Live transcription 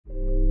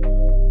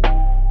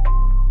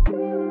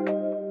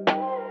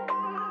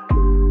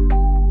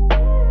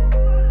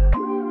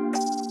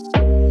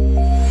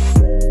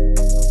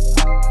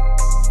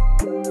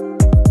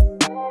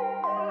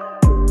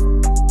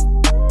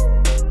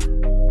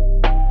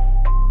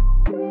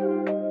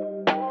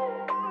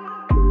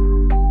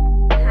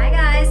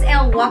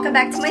welcome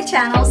back to my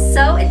channel.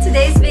 So in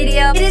today's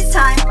video, it is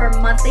time for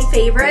monthly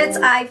favorites.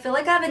 I feel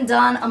like I haven't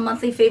done a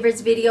monthly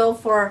favorites video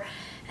for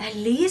at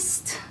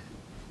least,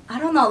 I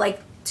don't know, like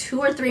 2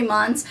 or 3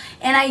 months,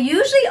 and I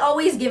usually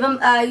always do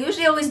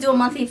a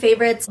monthly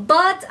favorites,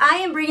 but I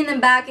am bringing them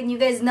back. And you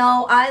guys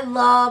know I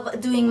love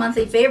doing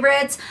monthly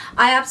favorites.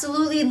 I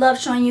absolutely love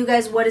showing you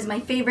guys what is my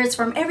favorites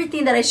from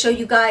everything that I show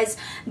you guys.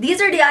 These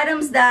are the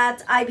items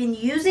that I've been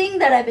using,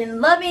 that I've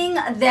been loving,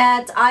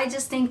 that I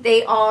just think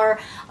they are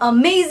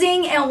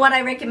amazing and what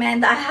I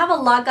recommend. I have a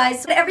lot,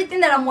 guys, so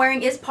everything that I'm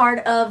wearing is part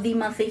of the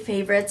monthly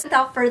favorites.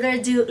 Without further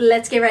ado,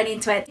 let's get right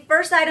into it. The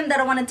first item that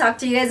I want to talk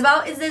to you guys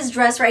about is this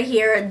dress right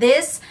here.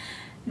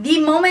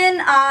 The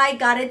moment I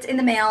got it in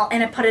the mail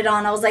and I put it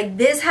on, I was like,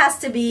 this has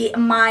to be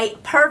my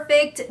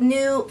perfect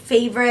new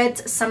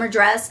favorite summer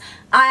dress.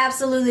 I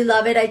absolutely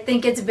love it. I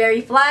think it's very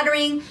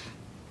flattering.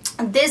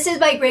 This is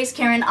by Grace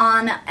Karen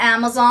on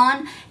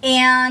Amazon,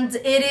 and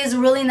it is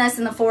really nice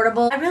and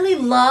affordable. I really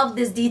love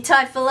this detail.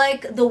 I feel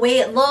like the way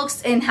it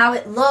looks and how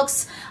it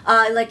looks,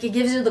 like it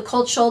gives you the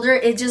cold shoulder.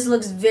 It just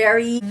looks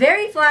very,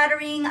 very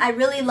flattering. I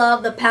really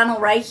love the panel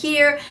right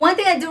here. One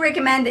thing I do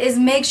recommend is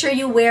make sure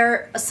you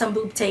wear some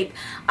boob tape.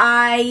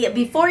 I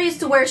before used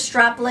to wear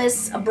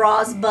strapless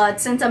bras,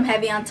 but since I'm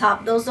heavy on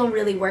top, those don't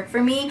really work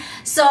for me.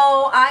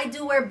 So I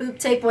do wear boob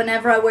tape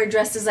whenever I wear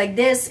dresses like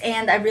this,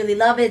 and I really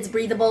love it. It's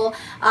breathable.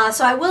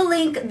 So I will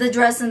link the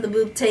dress and the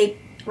boob tape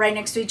right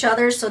next to each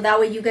other, so that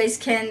way you guys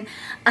can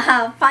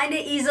find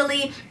it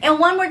easily. And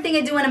one more thing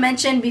I do want to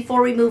mention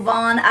before we move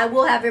on, I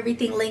will have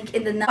everything linked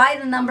in by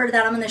the number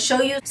that I'm going to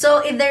show you. So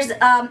if there's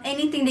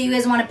anything that you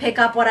guys want to pick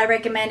up, what I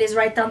recommend is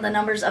write down the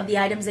numbers of the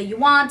items that you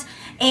want,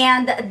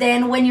 and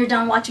then when you're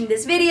done watching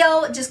this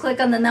video, just click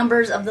on the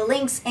numbers of the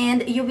links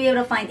and you'll be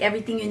able to find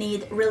everything you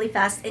need really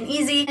fast and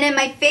easy. And then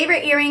my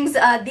favorite earrings,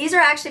 these are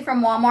actually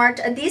from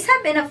Walmart. These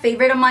have been a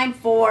favorite of mine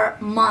for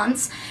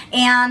months,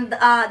 and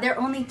they're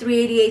only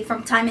 $3.88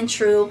 from Time and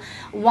True.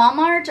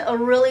 Walmart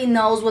really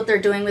knows what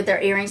they're doing with their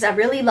earrings. I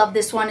really love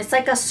this one. It's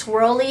like a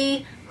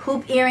swirly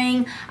hoop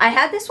earring. I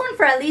had this one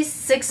for at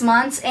least 6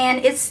 months,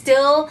 and it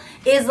still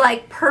is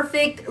like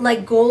perfect,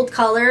 like gold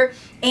color,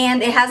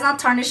 and it has not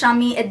tarnished on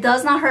me. It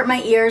does not hurt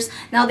my ears.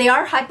 Now they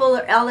are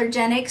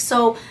hypoallergenic,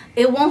 so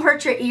it won't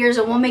hurt your ears,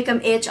 it won't make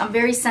them itch. I'm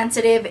very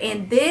sensitive,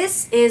 and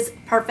this is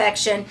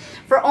perfection.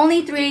 For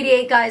only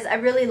 $3.88, guys, I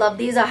really love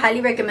these. I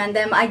highly recommend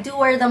them. I do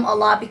wear them a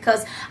lot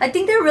because I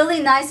think they're really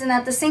nice and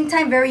at the same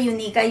time very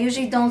unique. I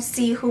usually don't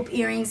see hoop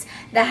earrings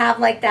that have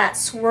like that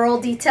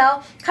swirl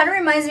detail. Kind of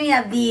reminds me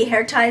of the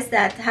hair ties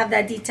that have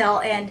that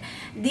detail, and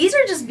these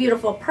are just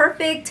beautiful.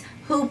 Perfect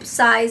hoop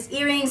size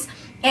earrings,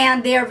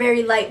 and they are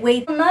very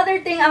lightweight. Another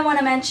thing I want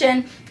to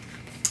mention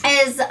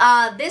is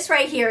this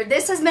right here.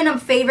 This has been a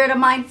favorite of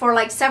mine for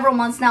like several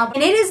months now,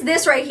 and it is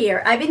this right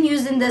here. I've been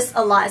using this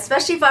a lot,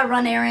 especially if I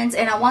run errands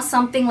and I want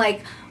something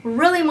like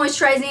really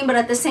moisturizing, but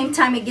at the same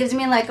time it gives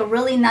me like a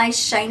really nice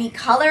shiny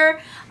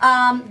color.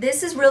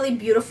 This is really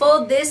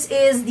beautiful. This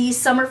is the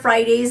Summer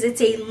Fridays.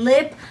 It's a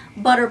lip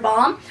butter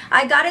balm.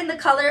 I got in the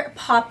color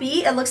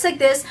Poppy. It looks like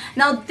this.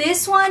 Now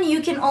this one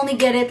you can only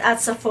get it at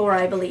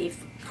Sephora, I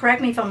believe. Correct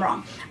me if I'm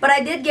wrong, but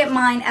I did get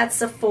mine at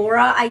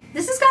Sephora.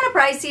 This is kind of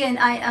pricey, and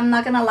I'm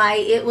not gonna lie,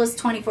 it was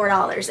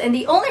 $24. And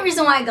the only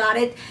reason why I got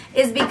it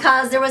is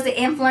because there was an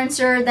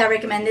influencer that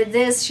recommended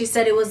this. She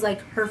said it was like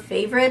her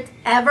favorite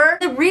ever.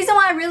 The reason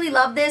why I really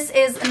love this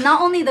is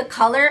not only the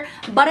color,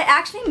 but it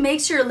actually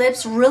makes your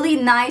lips really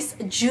nice,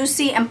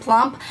 juicy, and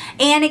plump,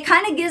 and it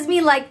kind of gives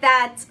me like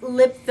that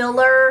lip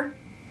filler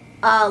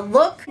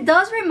look. It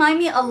does remind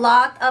me a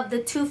lot of the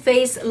Too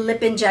Faced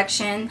lip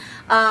injection,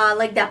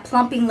 like that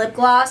plumping lip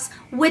gloss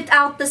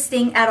without the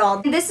sting at all.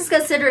 And this is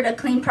considered a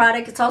clean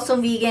product. It's also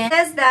vegan. It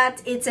says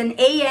that it's an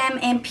AM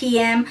and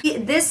PM.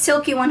 This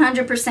silky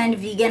 100%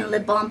 vegan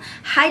lip balm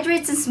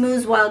hydrates and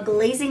smooths while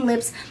glazing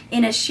lips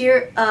in a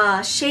sheer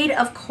shade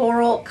of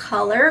coral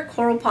color,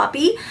 coral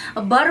poppy.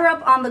 Butter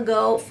up on the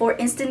go for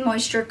instant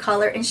moisture,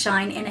 color, and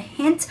shine, and a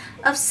hint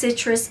of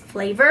citrus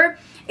flavor.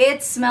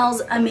 It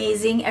smells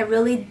amazing. It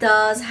really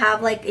does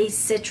have like a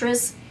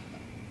citrus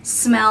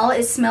smell.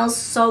 It smells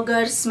so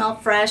good,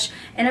 smells fresh,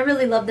 and I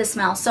really love the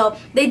smell. So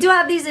they do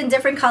have these in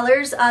different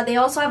colors. They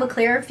also have a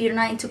clear if you're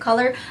not into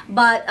color,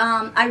 but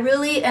I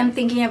really am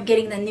thinking of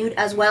getting the nude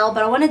as well.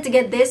 But I wanted to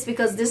get this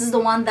because this is the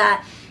one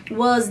that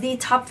was the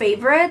top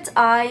favorite.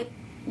 I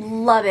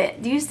love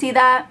it. Do you see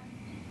that?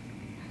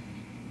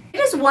 It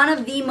is one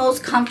of the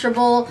most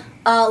comfortable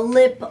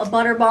lip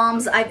butter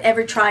balms I've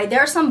ever tried. There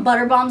are some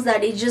butter balms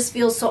that it just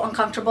feels so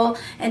uncomfortable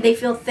and they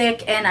feel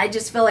thick, and I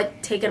just feel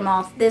like taking them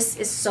off. This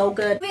is so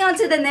good. Moving on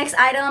to the next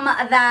item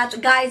that,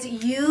 guys,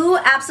 you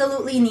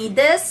absolutely need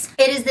this.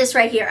 It is this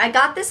right here. I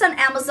got this on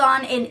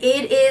Amazon, and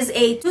it is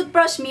a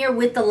toothbrush mirror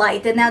with the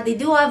light. And now they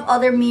do have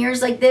other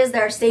mirrors like this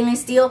that are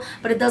stainless steel,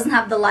 but it doesn't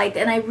have the light,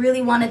 and I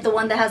really wanted the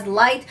one that has the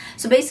light.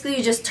 So basically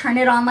you just turn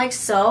it on like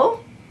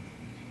so.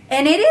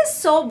 And it is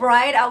so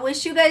bright. I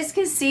wish you guys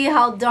could see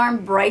how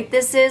darn bright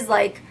this is.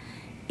 Like,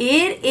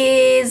 It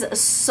is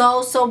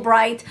so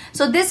bright.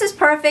 So this is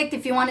perfect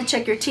if you want to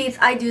check your teeth.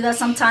 I do that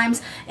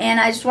sometimes, and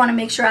I just want to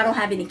make sure I don't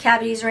have any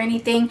cavities or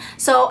anything.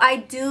 So I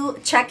do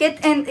check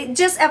it. And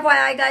just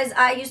FYI guys,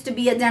 I used to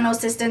be a dental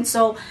assistant,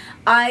 so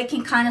I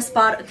can kind of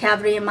spot a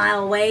cavity a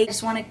mile away. I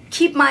just want to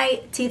keep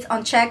my teeth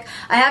on check.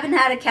 I haven't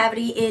had a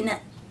cavity in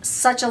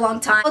such a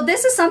long time. So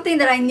this is something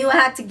that I knew I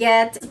had to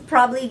get. It's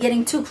probably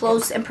getting too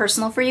close and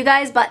personal for you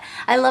guys, but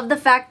I love the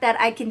fact that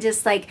I can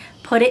just like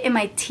put it in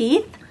my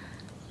teeth.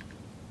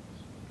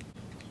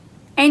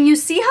 And you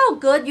see how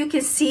good you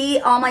can see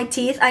all my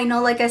teeth. I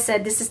know, like I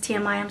said, this is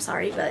TMI, I'm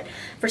sorry, but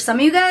for some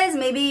of you guys,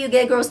 maybe you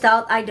get grossed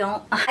out. I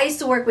don't. I used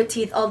to work with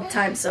teeth all the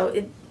time, so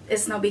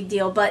it's no big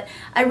deal, but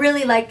I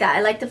really like that.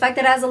 I like the fact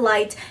that it has a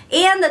light.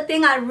 And the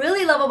thing I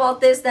really love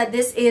about this, that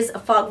this is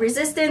fog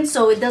resistant,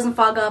 so it doesn't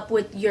fog up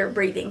with your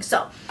breathing.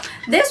 So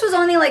this was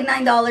only like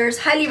 $9.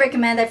 Highly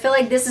recommend. I feel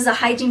like this is a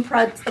hygiene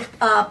product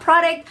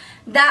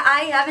that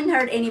I haven't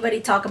heard anybody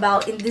talk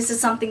about, and this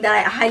is something that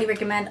I highly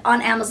recommend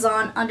on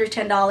Amazon, under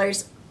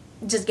 $10.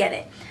 Just get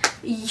it.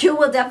 You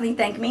will definitely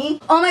thank me.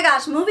 Oh my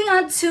gosh, moving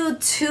on to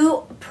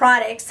two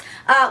products.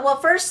 Well,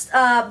 first,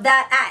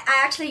 that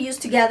I actually use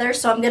together,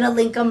 so I'm gonna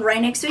link them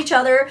right next to each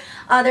other.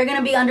 They're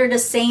gonna be under the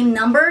same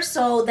number,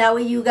 so that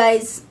way you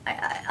guys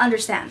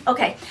understand.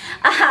 Okay,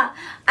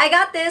 I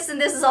got this, and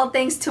this is all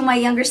thanks to my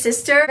younger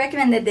sister.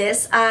 Recommended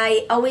this.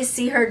 I always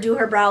see her do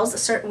her brows a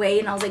certain way,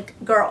 and I was like,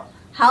 girl,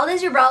 how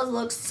does your brows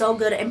look so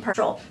good and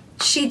perfect?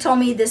 She told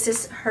me this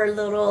is her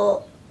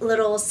little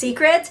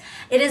secret.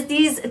 It is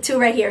these two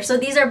right here. So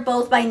these are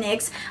both by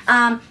NYX.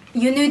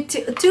 You need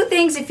two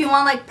things if you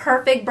want like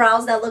perfect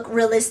brows that look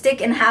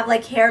realistic and have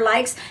like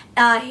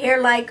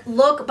hair-like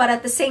look, but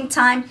at the same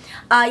time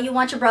you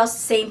want your brows to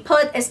stay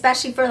put,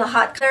 especially for the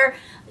hot color.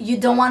 You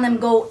don't want them to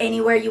go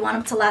anywhere. You want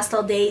them to last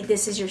all day.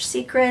 This is your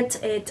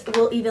secret. It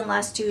will even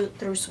last you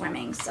through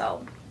swimming.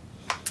 So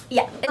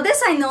yeah,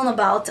 this I know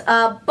about,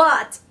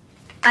 but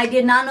I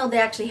did not know they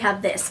actually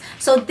have this.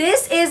 So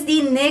this is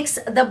the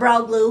NYX the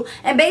brow glue,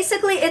 and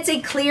basically it's a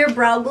clear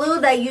brow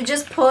glue that you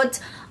just put,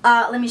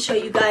 let me show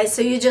you guys.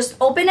 So you just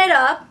open it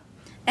up,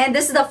 and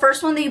this is the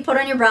first one that you put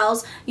on your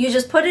brows. You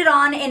just put it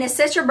on, and it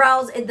sets your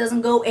brows. It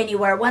doesn't go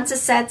anywhere. Once it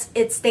sets,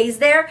 it stays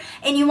there,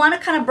 and you want to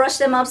kind of brush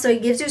them up so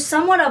it gives you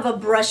somewhat of a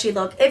brushy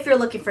look if you're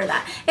looking for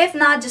that. If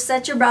not, just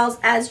set your brows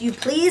as you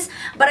please,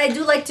 but I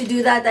do like to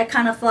do that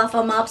kind of fluff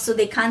them up so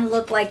they kind of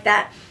look like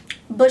that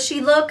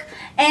bushy look.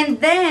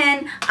 And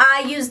then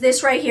I use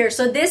this right here.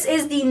 So this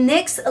is the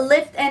NYX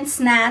Lift and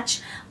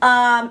Snatch.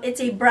 It's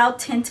a brow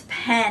tint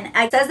pen.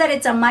 It says that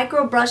it's a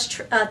micro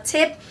brush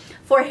tip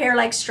for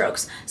hair-like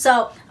strokes.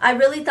 So I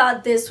really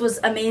thought this was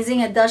amazing.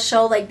 It does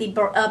show like the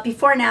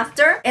before and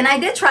after, and I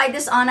did try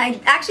this on.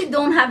 I actually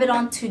don't have it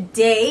on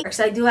today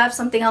because I do have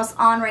something else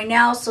on right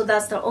now, so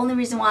that's the only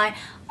reason why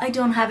I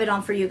don't have it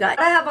on for you guys.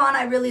 What I have on,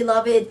 I really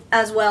love it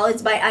as well.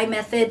 It's by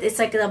iMethod. It's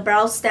like a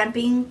brow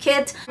stamping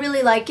kit. I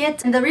really like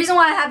it. And the reason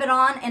why I have it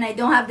on and I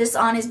don't have this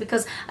on is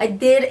because I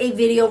did a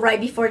video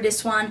right before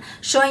this one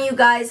showing you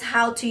guys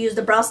how to use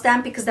the brow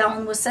stamp, because that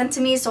one was sent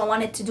to me, so I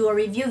wanted to do a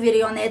review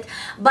video on it.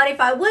 But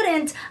if I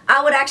wouldn't,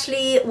 I would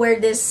actually wear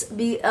this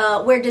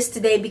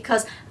today,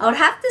 because I would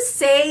have to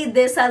say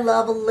this I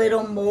love a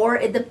little more.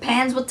 It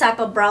depends what type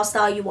of brow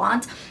style you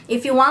want.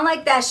 If you want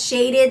like that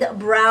shaded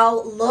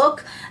brow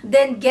look,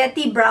 then get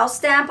the brow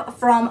stamp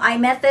from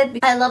iMethod.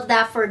 I love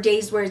that for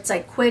days where it's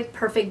like quick,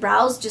 perfect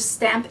brows, just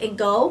stamp and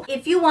go.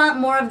 If you want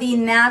more of the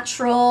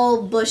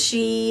natural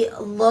bushy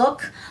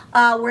look,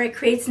 where it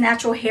creates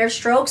natural hair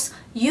strokes,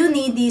 you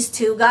need these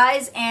two,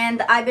 guys.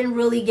 And I've been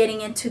really getting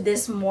into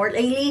this more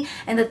lately,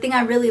 and the thing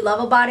I really love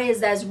about it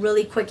is that it's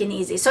really quick and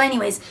easy. So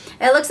anyways,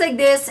 it looks like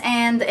this,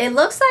 and it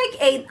looks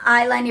like an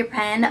eyeliner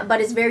pen, but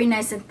it's very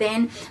nice and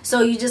thin.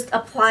 So you just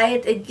apply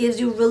it. It gives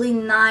you really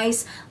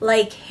nice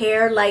like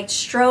hair-like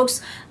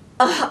strokes.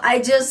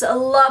 I just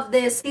love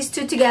this. These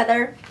two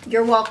together,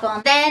 you're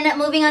welcome. Then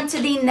moving on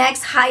to the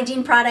next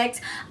hygiene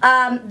product.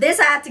 This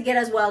I had to get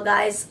as well,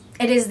 guys.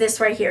 It is this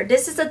right here.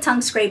 This is a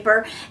tongue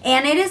scraper,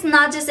 and it is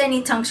not just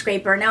any tongue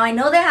scraper. Now I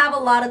know they have a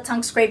lot of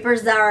tongue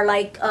scrapers that are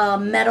like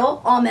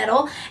metal, all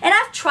metal, and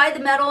I've tried the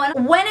metal,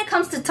 and when it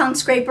comes to tongue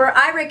scraper,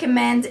 I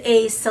recommend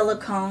a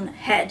silicone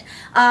head.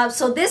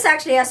 So this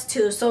actually has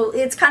two, so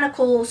it's kind of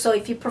cool. So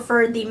if you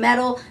prefer the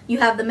metal, you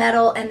have the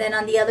metal, and then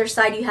on the other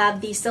side you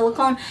have the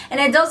silicone, and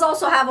it does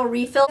also have a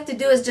refill. What you have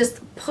to do is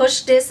just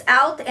push this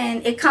out,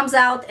 and it comes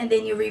out, and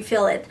then you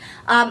refill it.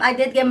 I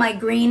did get my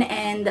green,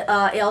 and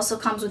it also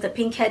comes with a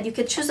pink head. You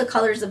could choose the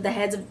colors of the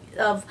heads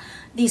of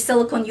the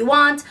silicone you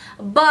want,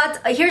 but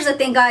here's the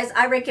thing, guys.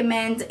 I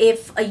recommend,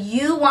 if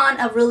you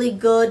want a really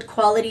good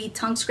quality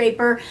tongue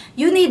scraper,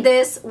 you need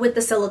this with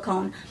the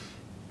silicone.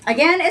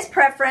 Again, it's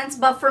preference,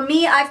 but for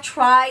me, I've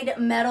tried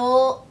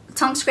metal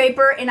tongue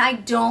scraper and I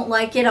don't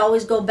like it. I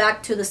always go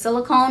back to the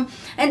silicone,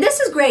 and this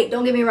is great,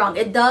 don't get me wrong.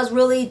 It does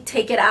really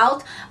take it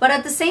out, but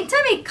at the same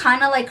time, it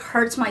kind of like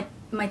hurts my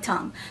my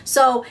tongue.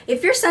 So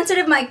if you're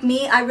sensitive like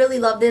me, I really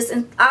love this,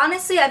 and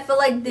honestly I feel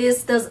like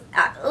this does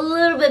a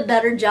little bit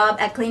better job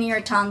at cleaning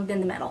your tongue than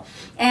the metal.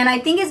 And I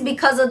think it's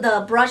because of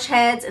the brush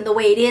heads and the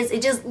way it is.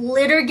 It just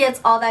literally gets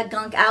all that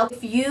gunk out.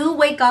 If you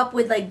wake up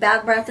with like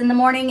bad breath in the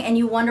morning and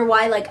you wonder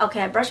why, like,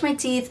 okay, I brush my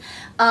teeth,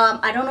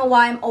 I don't know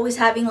why I'm always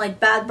having like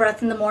bad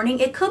breath in the morning,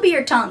 it could be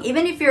your tongue.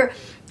 Even if your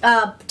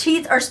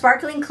teeth are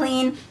sparkling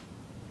clean,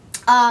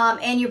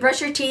 and you brush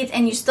your teeth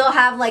and you still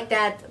have like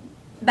that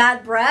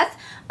bad breath,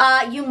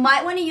 you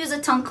might want to use a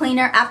tongue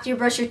cleaner after you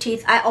brush your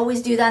teeth. I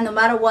always do that no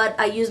matter what.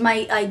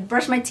 I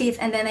brush my teeth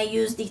and then I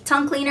use the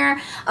tongue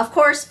cleaner. Of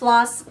course,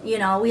 floss, you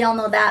know, we all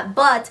know that.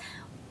 But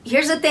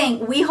here's the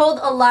thing, we hold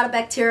a lot of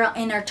bacteria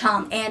in our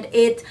tongue and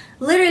it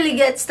literally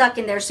gets stuck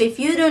in there. So if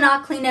you do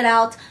not clean it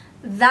out,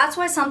 that's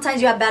why sometimes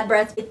you have bad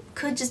breath. It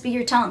could just be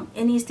your tongue.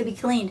 It needs to be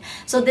cleaned.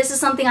 So this is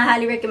something I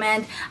highly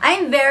recommend. I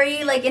am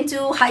very like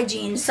into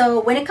hygiene.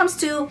 So when it comes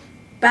to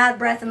bad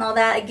breath and all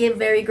that, I get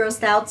very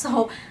grossed out.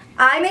 So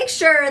I make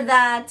sure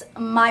that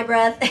my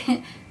breath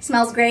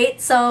smells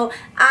great. So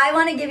I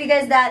want to give you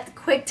guys that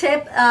quick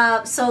tip.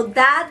 So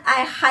that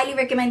I highly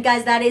recommend,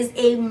 guys. That is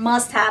a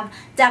must-have.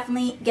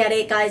 Definitely get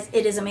it, guys.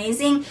 It is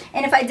amazing.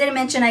 And if I didn't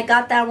mention, I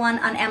got that one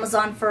on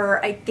Amazon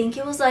for, I think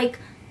it was like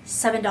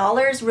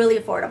 $7, really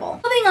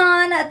affordable. Moving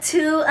on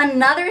to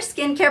another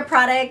skincare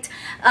product.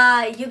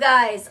 You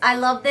guys, I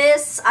love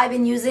this. I've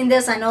been using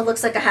this. I know it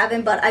looks like I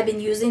haven't, but I've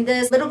been using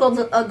this. Little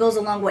goes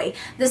a long way.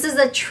 This is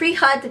the Tree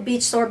Hut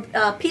Peach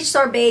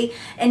Sorbet,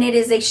 and it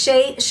is a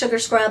shea sugar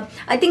scrub.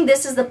 I think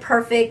this is the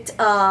perfect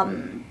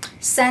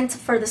scent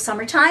for the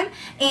summertime,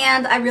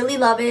 and I really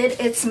love it.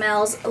 It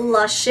smells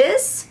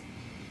luscious.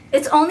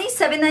 It's only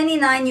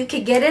 $7.99. You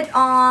could get it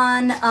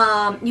on,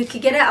 you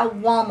could get it at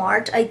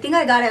Walmart. I think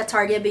I got it at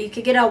Target, but you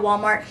could get it at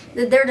Walmart.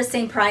 They're the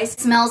same price. It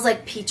smells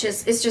like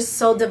peaches. It's just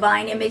so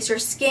divine. It makes your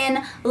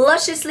skin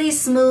lusciously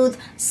smooth,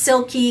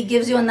 silky,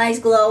 gives you a nice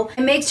glow.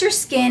 It makes your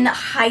skin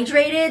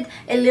hydrated.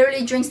 It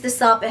literally drinks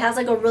this up. It has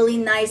like a really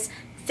nice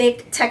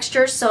thick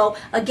texture. So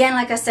again,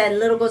 like I said,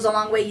 little goes a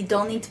long way. You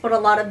don't need to put a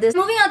lot of this.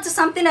 Moving on to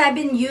something that I've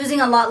been using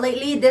a lot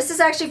lately. This is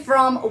actually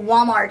from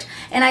Walmart,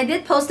 and I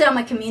did post it on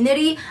my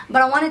community,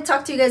 but I want to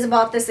talk to you guys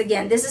about this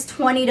again. This is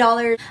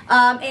 $20,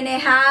 and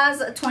it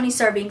has 20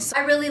 servings.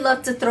 I really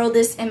love to throw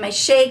this in my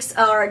shakes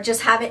or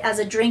just have it as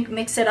a drink,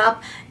 mix it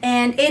up,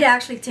 and it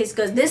actually tastes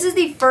good. This is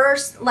the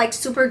first like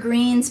super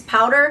greens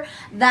powder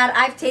that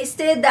I've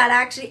tasted that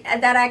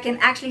I can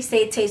actually say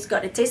it tastes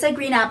good. It tastes like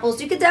green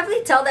apples. You could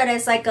definitely tell that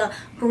it's like a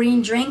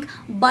green drink,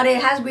 but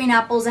it has green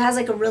apples. It has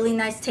like a really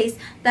nice taste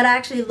that I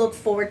actually look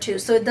forward to.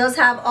 So it does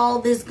have all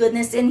this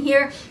goodness in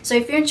here. So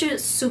if you're into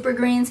super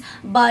greens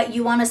but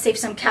you want to save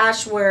some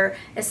cash where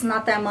it's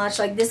not that much,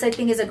 like this I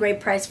think is a great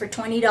price for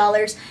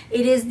 $20.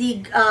 It is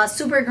the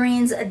Super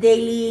Greens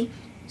Daily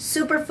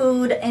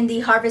Superfood and the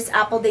Harvest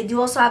Apple. They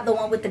do also have the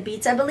one with the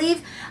beets, I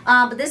believe,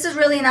 but this is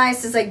really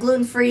nice. It's like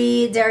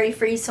gluten-free,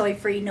 dairy-free,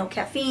 soy-free, no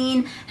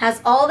caffeine,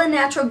 has all the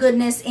natural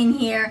goodness in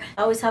here.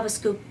 I always have a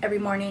scoop every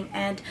morning,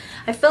 and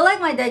I feel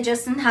like my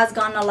digestion has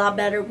gotten a lot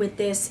better with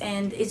this,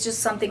 and it's just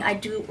something I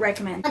do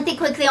recommend. One thing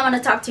quickly I want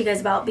to talk to you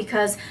guys about,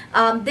 because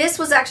this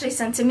was actually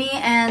sent to me,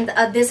 and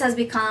this has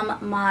become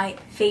my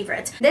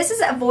favorite. This is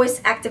a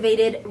voice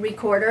activated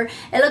recorder.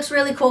 It looks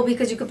really cool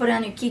because you could put it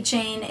on your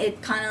keychain.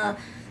 It kind of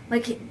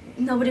like,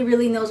 nobody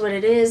really knows what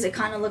it is. It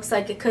kind of looks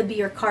like it could be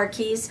your car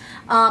keys,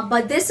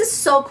 but this is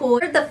so cool.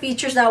 Here are the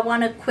features that I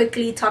want to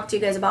quickly talk to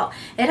you guys about.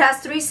 It has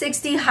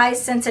 360 high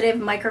sensitive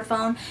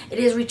microphone. It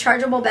is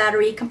rechargeable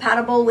battery,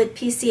 compatible with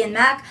PC and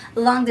Mac,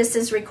 long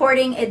distance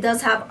recording. It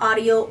does have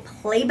audio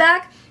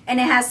playback, and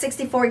it has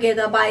 64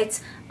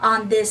 gigabytes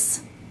on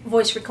this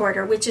voice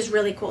recorder, which is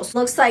really cool. So it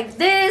looks like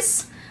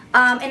this.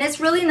 And it's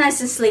really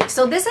nice and sleek.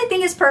 So this I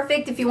think is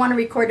perfect if you want to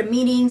record a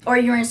meeting, or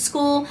you're in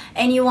school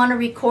and you want to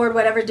record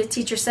whatever the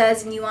teacher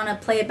says and you want to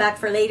play it back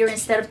for later.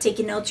 Instead of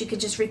taking notes, you could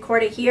just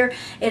record it here.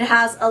 It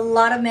has a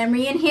lot of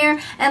memory in here,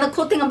 and the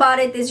cool thing about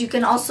it is you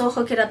can also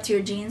hook it up to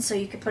your jeans. So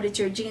you can put it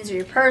to your jeans or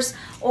your purse,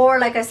 or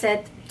like I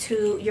said,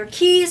 to your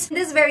keys.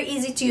 This is very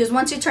easy to use.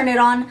 Once you turn it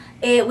on,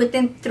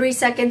 within 3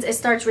 seconds it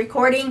starts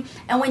recording,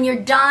 and when you're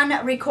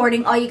done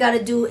recording, all you got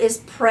to do is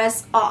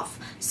press off.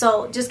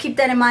 So just keep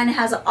that in mind. It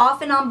has an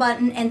off and on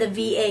button and the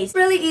VA. It's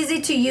really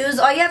easy to use.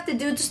 All you have to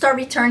do to start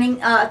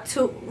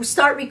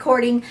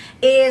recording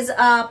is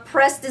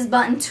press this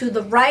button to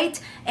the right,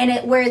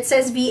 and where it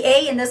says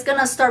VA, and that's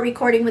gonna start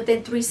recording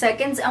within 3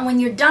 seconds. And when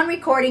you're done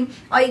recording,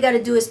 all you got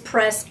to do is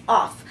press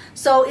off.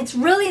 So it's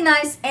really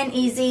nice and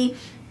easy.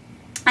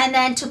 And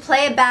then to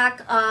play it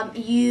back,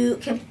 you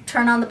can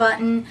turn on the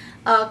button,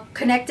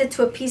 connect it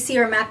to a PC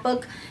or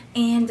MacBook,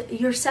 and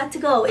you're set to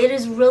go. It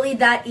is really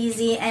that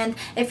easy. And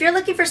if you're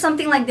looking for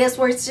something like this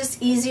where it's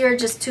just easier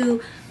just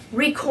to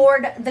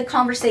record the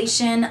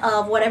conversation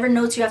of whatever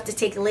notes you have to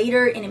take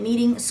later in a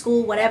meeting,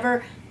 school,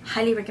 whatever,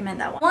 highly recommend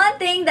that one. One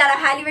thing that I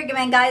highly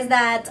recommend, guys,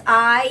 that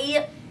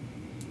I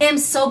am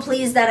so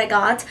pleased that I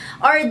got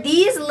are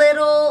these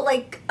little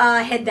like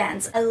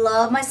headbands. I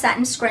love my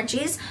satin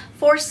scrunchies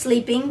for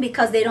sleeping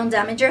because they don't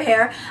damage your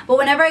hair. But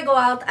whenever I go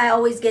out, I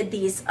always get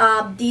these.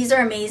 These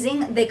are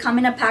amazing. They come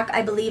in a pack,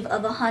 I believe,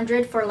 of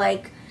 100 for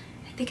like,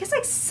 I think it's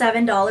like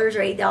 $7 or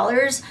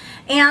 $8.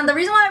 And the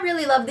reason why I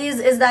really love these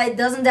is that it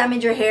doesn't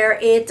damage your hair.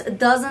 It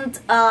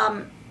doesn't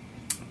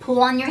pull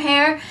on your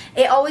hair.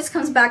 It always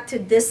comes back to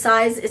this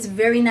size. It's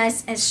very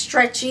nice and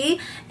stretchy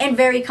and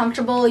very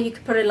comfortable. You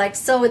can put it like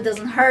so. It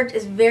doesn't hurt.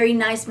 It's very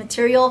nice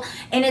material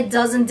and it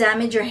doesn't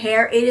damage your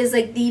hair. It is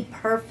like the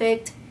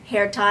perfect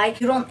hair tie.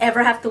 You don't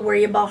ever have to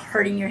worry about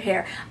hurting your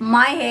hair.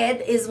 My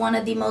head is one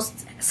of the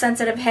most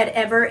sensitive head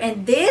ever,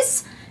 and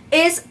this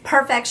is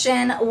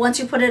perfection. Once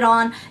you put it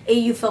on,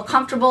 you feel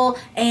comfortable,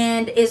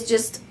 and it's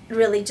just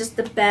really just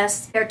the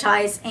best hair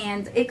ties.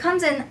 And it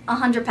comes in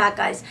 100 pack,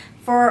 guys.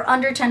 For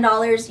under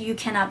 $10, you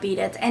cannot beat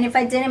it. And if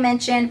I didn't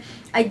mention,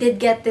 I did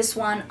get this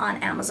one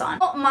on Amazon.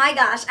 Oh my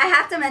gosh, I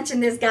have to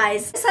mention this,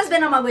 guys. This has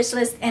been on my wish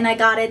list and I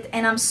got it,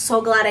 and I'm so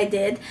glad I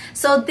did.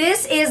 So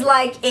this is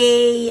like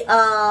a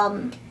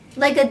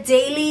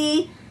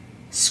daily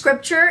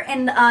scripture,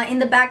 and in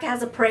the back it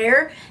has a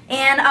prayer,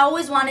 and I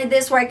always wanted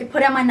this where I could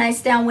put it on my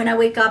nightstand. When I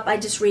wake up, I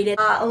just read it.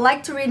 I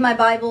like to read my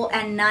Bible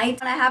at night.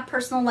 When I have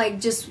personal, like,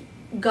 just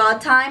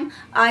God time,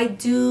 I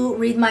do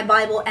read my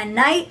Bible at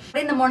night.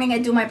 In the morning I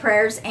do my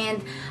prayers,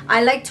 and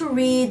I like to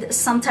read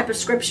some type of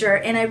scripture,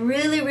 and I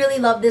really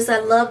love this. I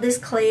love this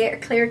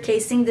clear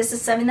casing. This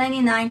is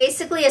 $7.99.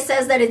 Basically it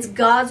says that it's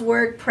God's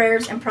word,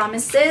 prayers, and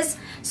promises.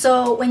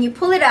 So when you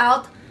pull it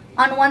out,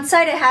 on one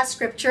side it has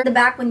scripture. The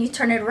back, when you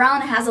turn it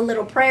around, it has a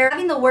little prayer.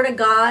 Having the word of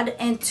God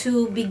and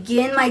to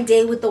begin my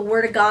day with the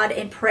word of God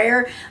and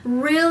prayer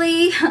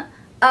really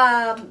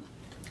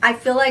I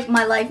feel like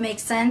my life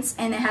makes sense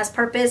and it has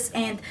purpose,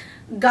 and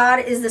God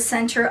is the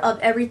center of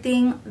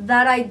everything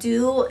that I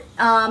do,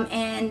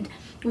 and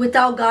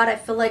without God I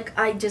feel like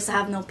I just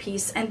have no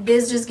peace, and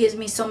this just gives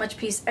me so much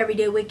peace every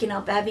day, waking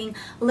up, having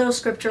a little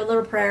scripture, a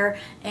little prayer.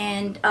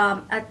 And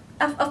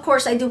of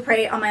course I do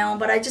pray on my own,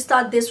 but I just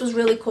thought this was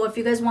really cool. If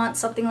you guys want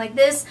something like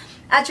this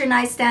at your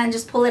nightstand,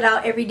 just pull it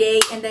out every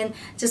day and then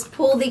just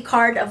pull the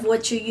card of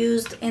what you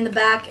used in the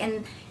back,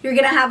 and you're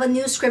gonna have a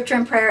new scripture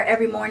and prayer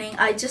every morning.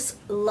 I just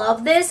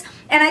love this,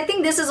 and I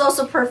think this is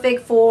also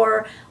perfect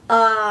for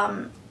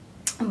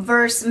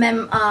verse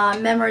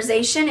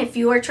memorization. If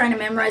you are trying to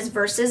memorize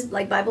verses,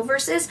 like Bible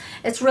verses,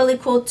 it's really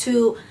cool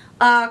to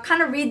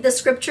kind of read the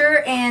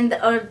scripture and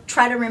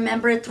try to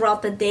remember it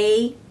throughout the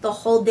day, the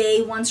whole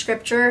day, one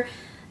scripture.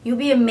 You'll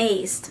be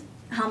amazed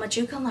how much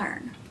you can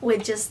learn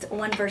with just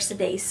one verse a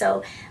day.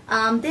 So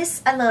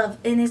this I love,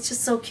 and it's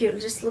just so cute.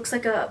 It just looks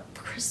like a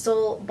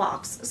crystal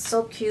box.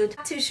 So cute.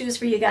 Two shoes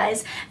for you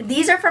guys.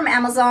 These are from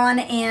Amazon,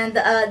 and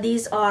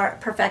these are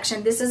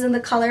perfection. This is in the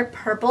color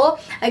purple.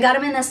 I got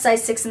them in a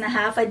size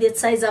 6.5. I did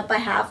size up by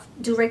half.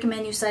 Do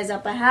recommend you size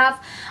up by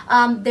half.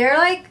 They're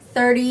like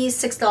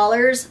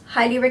 $36.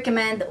 Highly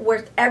recommend.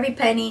 Worth every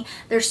penny.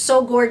 They're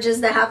so gorgeous.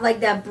 They have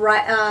like that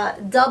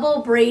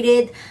double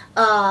braided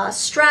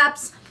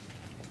straps.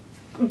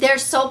 They're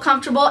so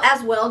comfortable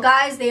as well,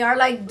 guys. They are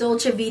like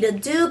Dolce Vita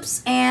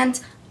dupes,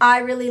 and I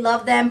really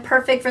love them.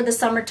 Perfect for the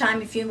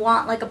summertime if you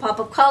want like a pop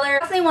of color.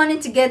 Definitely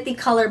wanted to get the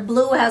color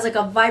blue. It has like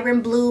a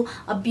vibrant blue,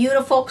 a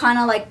beautiful kind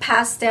of like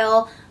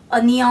pastel,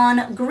 a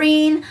neon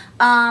green,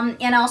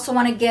 and I also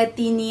want to get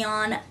the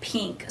neon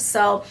pink.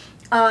 So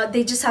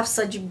they just have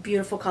such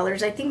beautiful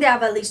colors. I think they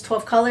have at least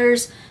 12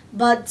 colors,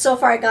 but so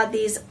far I got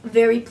these.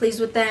 Very pleased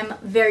with them.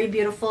 Very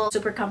beautiful,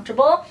 super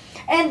comfortable.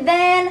 And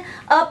then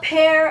a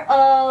pair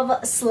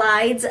of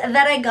slides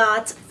that I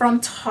got from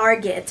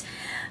Target.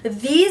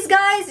 These,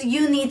 guys,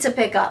 you need to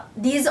pick up.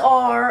 These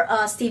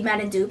are Steve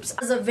Madden dupes.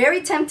 I was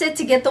very tempted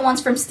to get the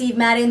ones from Steve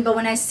Madden, but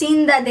when I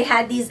seen that they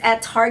had these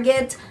at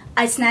Target,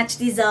 I snatched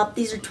these up.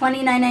 These are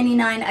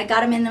 $29.99. I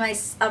got them in my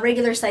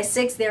regular size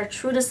 6. They are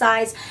true to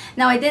size.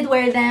 Now, I did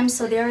wear them,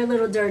 so they are a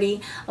little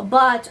dirty,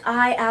 but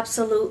I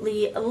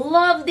absolutely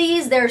love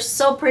these. They're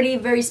so pretty,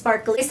 very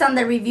sparkly. Based on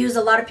the reviews,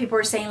 a lot of people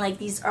are saying like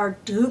these are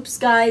dupes,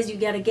 guys. You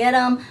gotta get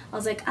them. I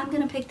was like, I'm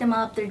gonna pick them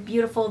up. They're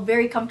beautiful,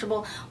 very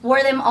comfortable.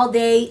 Wore them all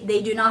day.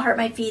 They do not hurt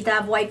my feet. I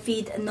have white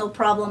feet, no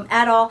problem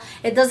at all.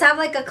 It does have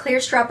like a clear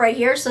strap right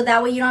here, so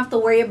that way you don't have to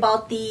worry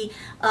about the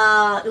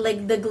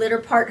like the glitter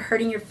part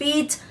hurting your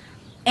feet.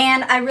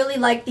 And I really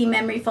like the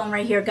memory foam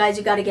right here, guys.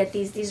 You got to get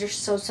these. These are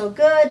so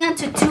good. And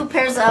to 2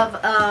 pairs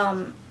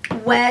of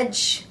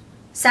wedge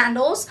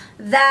sandals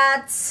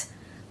that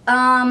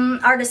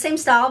are the same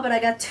style, but I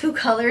got 2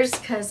 colors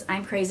because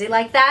I'm crazy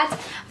like that.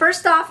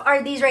 First off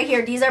are these right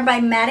here. These are by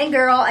Madden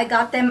Girl. I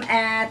got them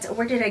at,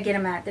 where did I get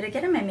them at? Did I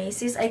get them at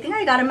Macy's? I think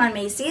I got them at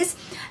Macy's.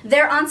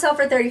 They're on sale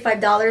for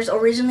 $35.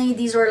 Originally,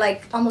 these were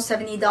like almost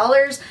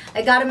 $70.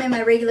 I got them in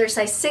my regular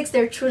size 6.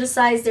 They're true to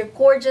size. They're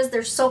gorgeous.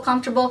 They're so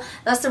comfortable.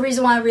 That's the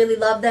reason why I really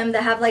love them.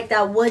 They have like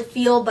that wood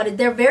feel, but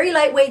they're very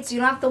lightweight, so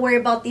you don't have to worry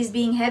about these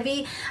being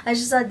heavy. I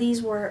just thought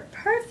these were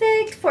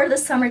perfect for the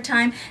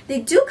summertime.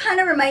 They do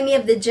kind of remind me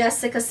of the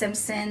Jessica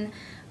Simpson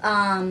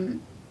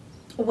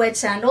wedge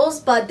sandals,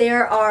 but they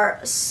are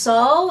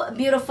so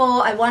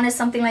beautiful. I wanted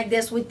something like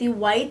this with the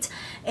white,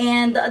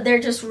 and they're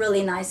just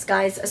really nice,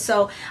 guys.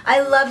 So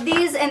I love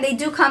these, and they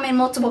do come in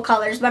multiple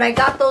colors, but I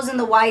got those in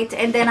the white,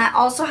 and then I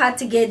also had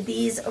to get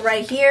these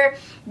right here.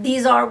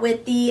 These are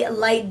with the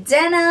light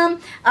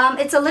denim.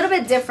 It's a little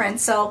bit different.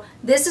 So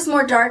this is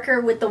more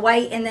darker with the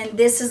white, and then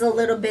this is a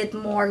little bit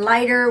more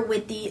lighter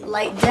with the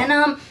light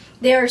denim.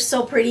 They are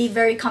so pretty,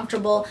 very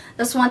comfortable.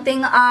 That's one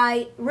thing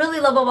I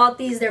really love about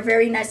these. They're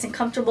very nice and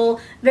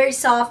comfortable, very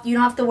soft. You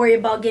don't have to worry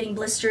about getting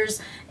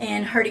blisters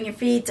and hurting your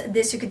feet.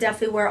 This you could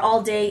definitely wear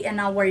all day and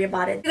not worry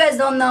about it. If you guys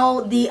don't know,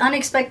 the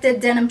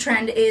unexpected denim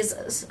trend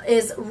is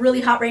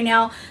really hot right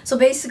now. So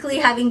basically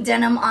having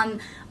denim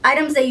on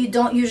items that you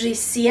don't usually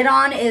see it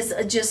on is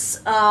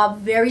just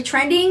very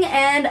trending,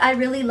 and I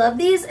really love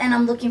these, and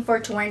I'm looking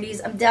forward to wearing these.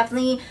 I'm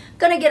definitely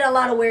gonna get a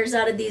lot of wears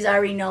out of these. I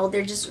already know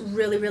they're just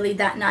really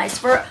that nice.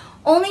 For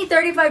only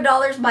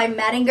 $35 by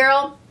Madden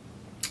Girl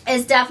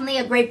is definitely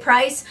a great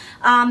price.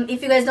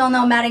 If you guys don't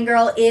know, Madden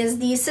Girl is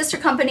the sister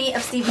company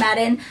of Steve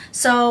Madden,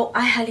 so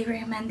I highly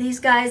recommend these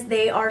guys.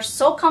 They are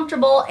so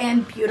comfortable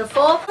and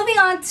beautiful. Moving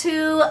on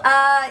to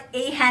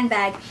a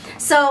handbag.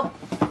 So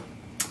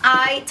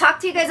I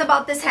talked to you guys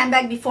about this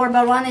handbag before, but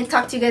I want to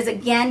talk to you guys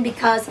again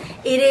because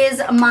it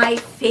is my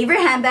favorite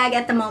handbag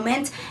at the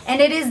moment,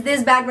 and it is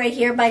this bag right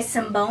here by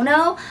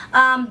Simbono.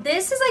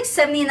 This is like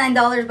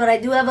 $79, but I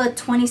do have a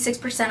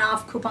 26%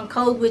 off coupon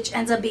code, which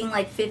ends up being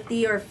like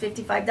 $50 or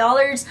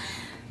 $55.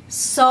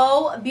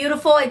 So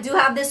beautiful. I do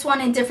have this one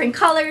in different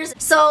colors.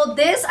 So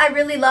this I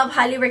really love,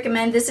 highly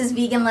recommend. This is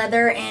vegan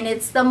leather, and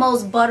it's the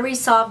most buttery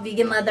soft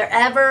vegan leather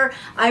ever.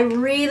 I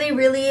really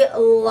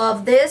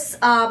love this.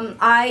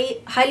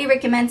 I highly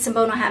recommend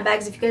Simbono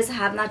handbags. If you guys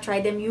have not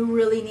tried them, you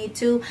really need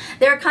to.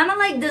 They're kind of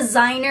like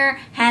designer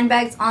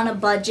handbags on a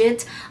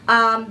budget.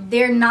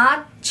 They're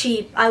not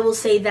cheap, I will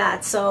say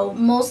that. So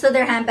most of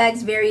their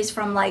handbags varies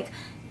from like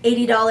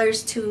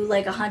 $80 to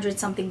like $100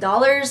 something.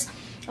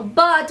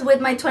 But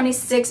with my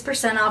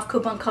 26% off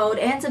coupon code,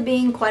 it ends up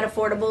being quite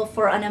affordable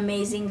for an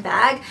amazing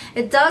bag.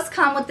 It does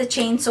come with the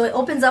chain, so it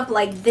opens up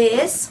like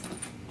this.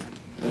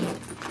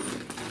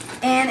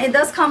 And it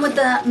does come with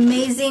the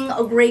amazing,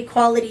 great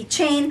quality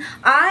chain.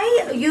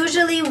 I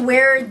usually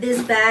wear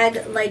this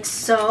bag like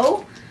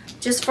so,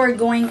 just for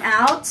going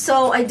out.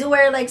 So I do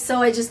wear it like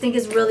so. I just think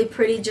it's really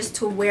pretty just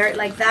to wear it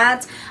like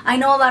that. I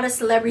know a lot of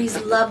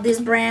celebrities love this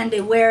brand.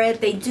 They wear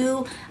it. They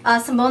do.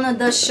 Simbono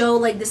does show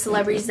like the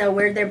celebrities that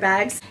wear their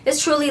bags.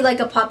 It's truly like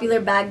a popular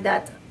bag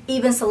that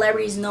even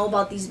celebrities know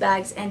about these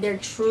bags, and they're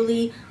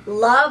truly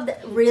loved.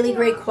 Really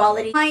great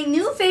quality. My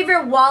new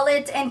favorite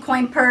wallet and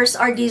coin purse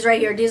are these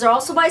right here. These are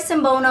also by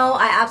Simbono.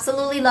 I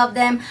absolutely love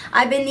them.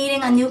 I've been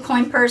needing a new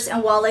coin purse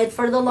and wallet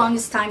for the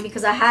longest time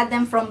because I had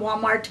them from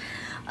Walmart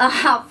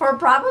for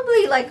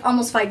probably like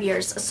almost 5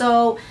 years.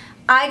 So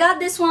I got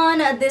this one.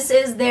 This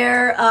is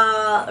their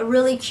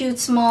really cute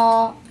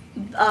small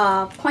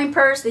coin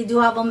purse. They do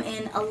have them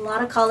in a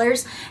lot of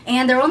colors,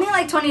 and they're only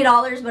like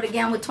 $20, but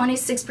again with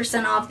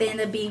 26% off they end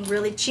up being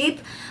really cheap.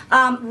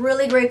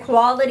 Really great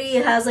quality.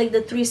 It has like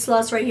the 3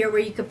 slots right here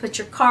where you could put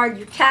your card,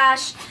 your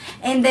cash,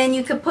 and then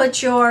you could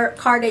put your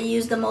card that you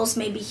use the most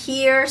maybe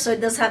here. So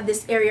it does have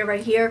this area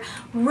right here.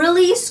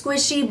 Really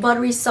squishy,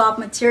 buttery soft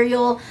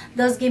material.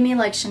 Does give me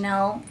like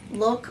Chanel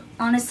look,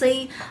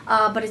 honestly,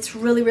 but it's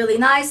really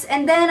nice.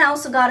 And then I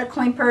also got a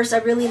coin purse. I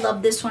really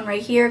love this one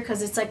right here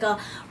because it's like a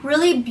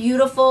really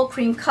beautiful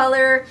cream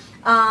color.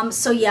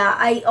 So yeah,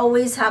 I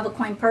always have a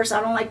coin purse. I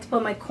don't like to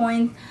put my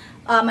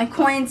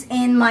coins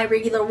in my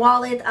regular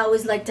wallet. I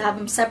always like to have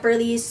them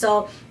separately.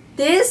 So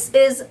this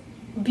is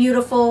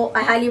beautiful.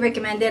 I highly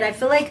recommend it. I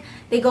feel like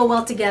they go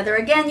well together.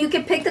 Again, you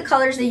can pick the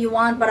colors that you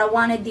want, but I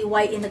wanted the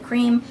white and the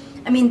cream.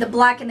 I mean the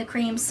black and the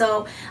cream.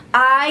 So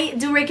I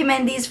do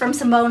recommend these from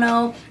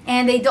Simbono,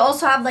 and they do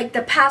also have like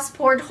the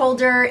passport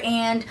holder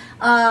and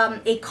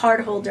a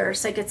card holder.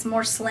 So like it's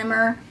more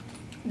slimmer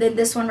than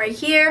this one right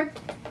here,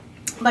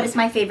 but it's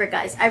my favorite,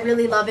 guys. I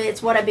really love it.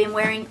 It's what I've been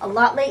wearing a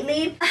lot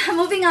lately.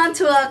 Moving on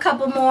to a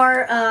couple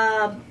more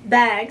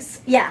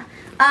bags. Yeah.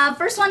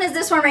 First one is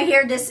this one right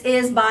here. This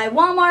is by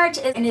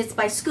Walmart, and it's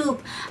by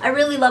Scoop. I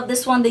really love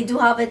this one. They do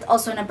have it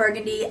also in a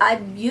burgundy.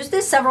 I've used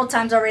this several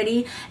times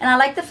already, and I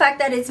like the fact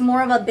that it's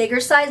more of a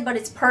bigger size, but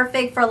it's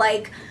perfect for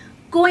like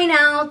going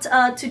out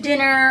to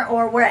dinner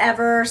or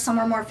wherever,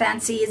 somewhere more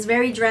fancy. It's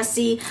very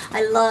dressy.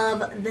 I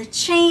love the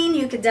chain.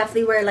 You could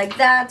definitely wear it like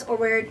that or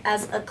wear it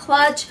as a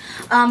clutch.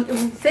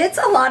 It fits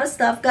a lot of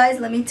stuff, guys,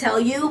 let me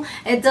tell you.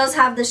 It does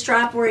have the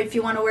strap where if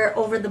you want to wear it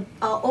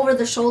over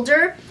the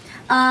shoulder.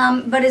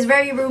 But it's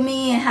very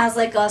roomy. It has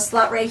like a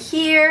slot right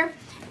here,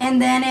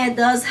 and then it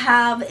does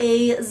have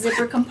a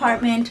zipper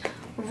compartment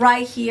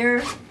right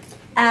here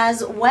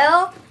as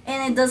well,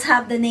 and it does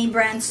have the name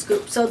brand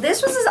Scoop. So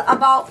this was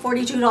about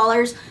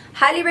 $42.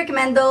 Highly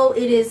recommend though.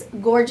 It is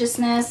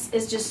gorgeousness.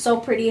 It's just so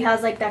pretty. It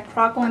has like that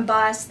croco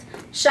embossed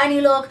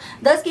shiny look.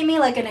 Does give me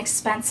like an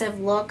expensive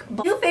look.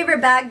 But new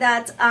favorite bag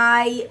that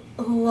I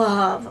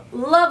love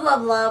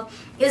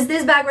is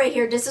this bag right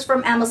here. This is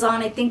from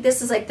Amazon. I think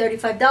this is like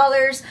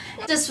 $35.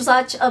 Just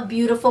such a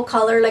beautiful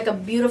color, like a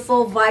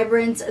beautiful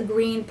vibrant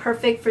green,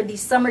 perfect for the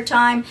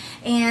summertime.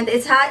 And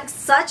it's had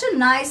such a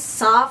nice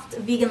soft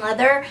vegan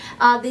leather.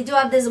 They do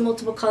have this in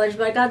multiple colors,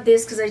 but I got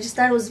this because I just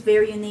thought it was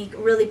very unique,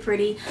 really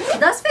pretty. It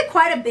does fit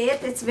quite a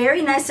bit. It's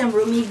very nice and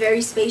roomy,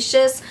 very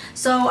spacious.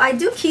 So I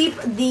do keep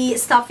the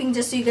stuffing,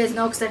 just so you guys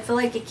know, because I feel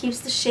like it keeps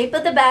the shape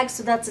of the bag.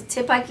 So that's a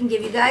tip I can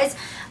give you guys.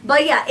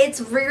 But yeah,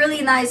 it's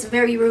really nice,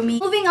 very roomy.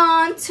 Moving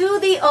on to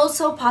the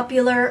also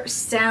popular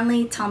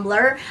Stanley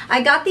tumbler.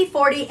 I got the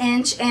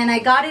 40-inch and I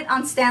got it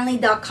on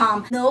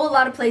Stanley.com. I know a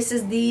lot of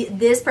places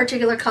this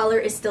particular color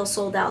is still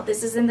sold out.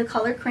 This is in the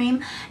color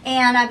cream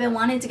and I've been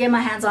wanting to get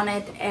my hands on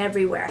it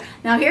everywhere.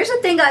 Now here's the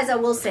thing, guys, I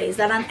will say is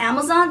that on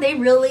Amazon they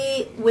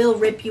really will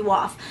rip you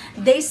off.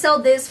 They sell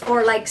this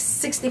for like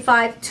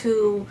 $65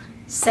 to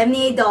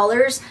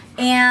 $78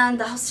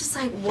 and I was just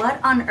like,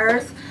 what on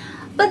earth?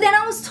 But then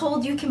I was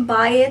told you can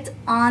buy it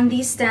on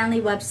the Stanley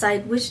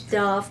website, which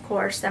duh, of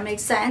course, that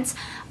makes sense.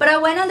 But I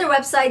went on their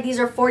website. These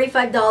are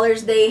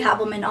 $45. They have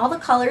them in all the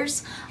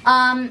colors.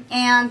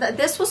 And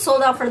this was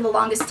sold out for the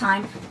longest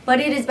time, but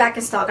it is back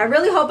in stock. I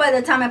really hope by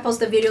the time I post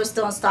the video it's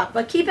still in stock.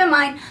 But keep in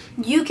mind,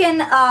 you can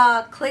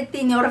click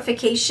the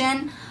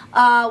notification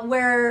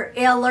where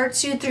it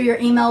alerts you through your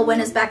email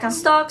when it's back on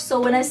stock. So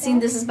when I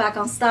seen this is back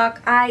on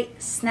stock, I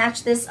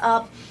snatched this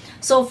up.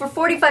 So for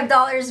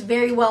 $45,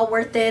 very well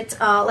worth it.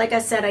 Like I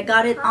said, I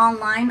got it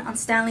online on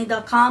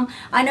Stanley.com.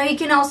 I know you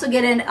can also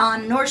get it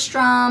on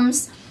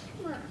Nordstrom's.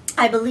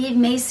 I believe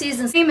Macy's,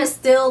 and cream is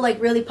still like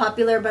really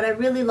popular, but I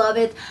really love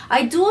it.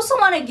 I do also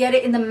want to get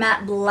it in the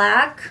matte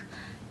black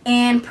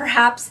and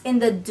perhaps in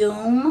the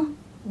doom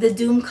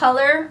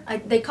color.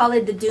 They call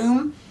it the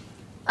doom.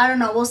 I don't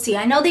know, we'll see.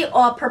 I know the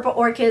purple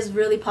orchid is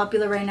really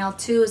popular right now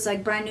too. It's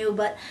like brand new,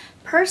 but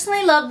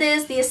personally love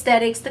this, the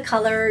aesthetics, the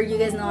color. You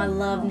guys know I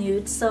love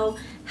nudes, so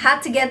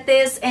had to get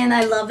this and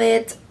I love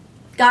it.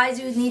 Guys,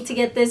 you need to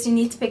get this. You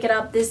need to pick it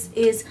up. This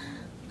is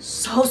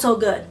so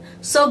good.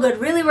 So good.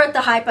 Really worth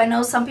the hype. I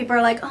know some people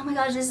are like, oh my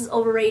gosh, this is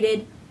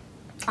overrated.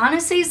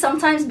 Honestly,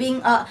 sometimes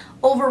being an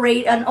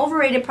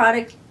overrated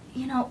product,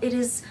 you know, it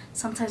is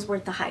sometimes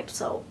worth the hype.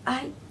 So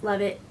I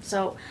love it.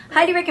 So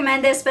highly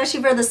recommend it,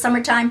 especially for the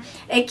summertime.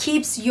 It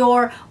keeps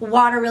your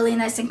water really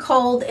nice and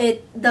cold.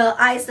 The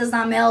ice does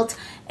not melt.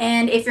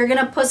 And if you're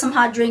gonna put some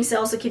hot drinks, it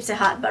also keeps it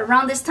hot. But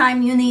around this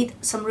time, you need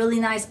some really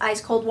nice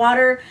ice cold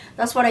water.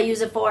 That's what I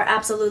use it for.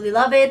 Absolutely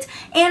love it.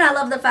 And I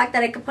love the fact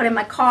that I could put it in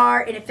my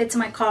car and it fits in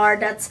my car.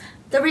 That's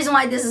the reason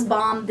why this is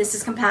bomb. This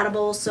is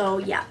compatible. So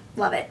yeah,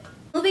 love it.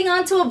 Moving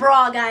on to a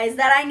bra, guys,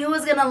 that I knew I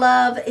was gonna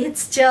love.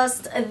 It's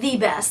just the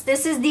best.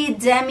 This is the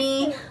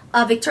Demi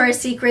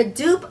Victoria's Secret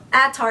dupe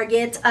at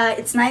Target.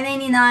 It's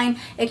 $9.99.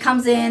 It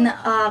comes in,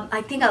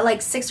 I think,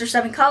 like 6 or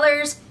 7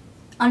 colors.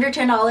 Under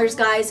 $10,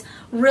 guys.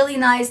 Really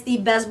nice. The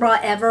best bra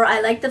ever. I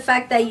like the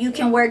fact that you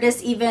can wear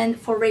this even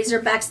for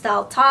razorback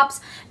style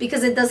tops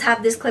because it does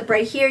have this clip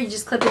right here. You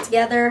just clip it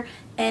together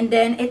and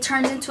then it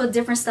turns into a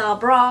different style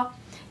bra.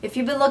 If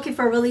you've been looking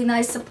for a really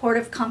nice,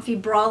 supportive, comfy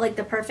bra, like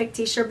the perfect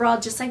t-shirt bra,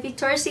 just like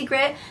Victoria's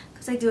Secret,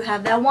 because I do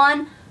have that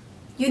one,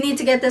 you need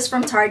to get this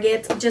from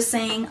Target. Just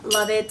saying,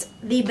 love it.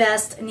 The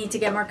best. Need to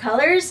get more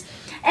colors.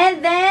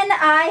 And then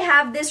I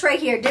have this right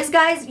here. This,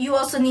 guys, you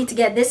also need to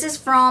get. This is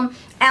from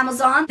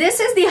Amazon. This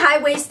is the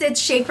high-waisted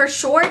shaper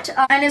short.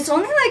 And it's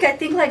only like, I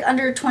think, like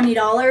under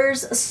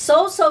 $20.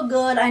 So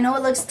good. I know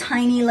it looks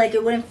tiny, like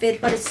it wouldn't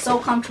fit, but it's so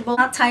comfortable.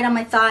 Not tight on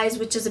my thighs,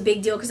 which is a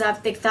big deal because I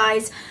have thick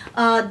thighs.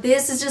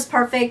 This is just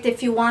perfect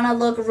if you want to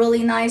look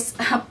really nice,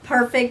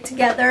 perfect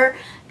together.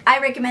 I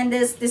recommend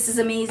this. This is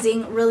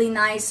amazing. Really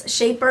nice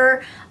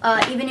shaper.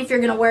 Even if you're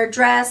going to wear a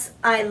dress,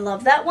 I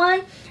love that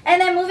one. And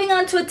then moving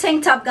on to a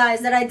tank top,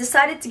 guys, that I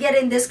decided to get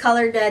in this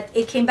color that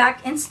it came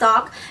back in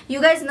stock.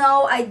 You guys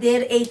know I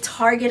did a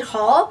Target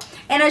haul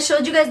and I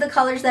showed you guys the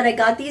colors that I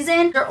got these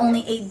in. They're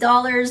only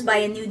 $8 by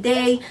a new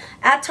day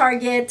at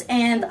Target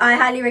and I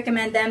highly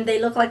recommend them.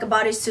 They look like a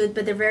bodysuit,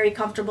 but they're very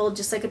comfortable,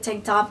 just like a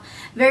tank top.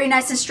 Very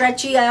nice and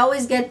stretchy. I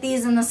always get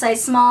these in the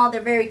size small.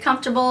 They're very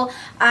comfortable.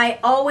 I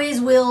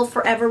always will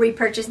forever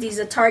repurchase these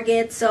at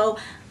Target. So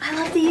I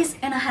love these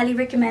and I highly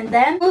recommend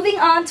them. Moving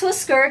on to a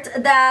skirt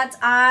that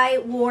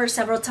I wore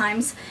several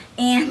times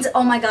and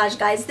oh my gosh,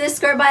 guys, this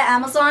skirt by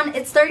Amazon,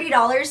 it's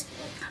 $30,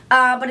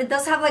 but it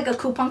does have like a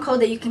coupon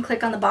code that you can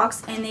click on the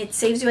box and it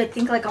saves you, I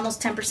think, like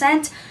almost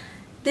 10%.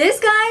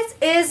 This, guys,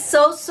 is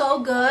so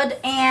good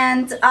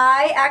and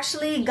I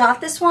actually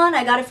got this one.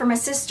 I got it for my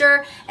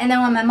sister and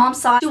then when my mom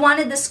saw it, she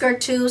wanted the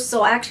skirt too,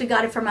 so I actually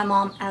got it for my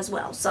mom as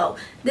well. So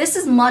this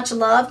is much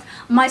loved.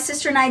 My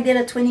sister and I did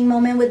a twinning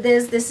moment with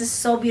this. This is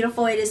so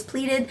beautiful. It is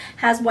pleated,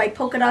 has white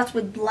polka dots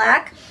with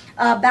black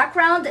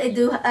background. They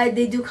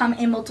do come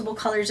in multiple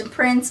colors and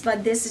prints,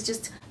 but this is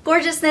just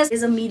gorgeousness. It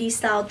is a midi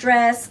style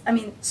dress,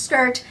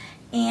 skirt,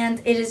 and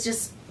it is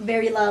just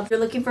very loved. If you're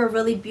looking for a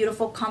really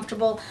beautiful,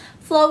 comfortable,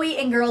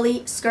 flowy and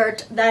girly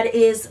skirt that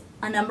is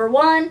a number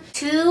one.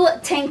 Two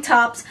tank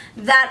tops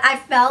that I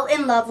fell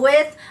in love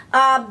with.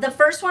 The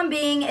first one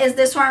being is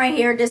this one right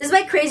here. This is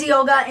by Crazy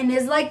Yoga and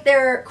is like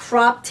their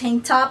crop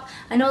tank top.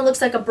 I know it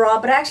looks like a bra,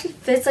 but it actually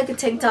fits like a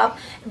tank top,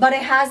 but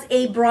it has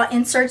a bra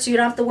insert, so you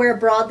don't have to wear a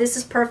bra. This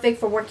is perfect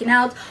for working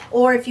out,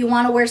 or if you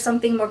want to wear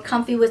something more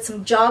comfy with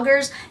some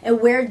joggers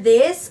and wear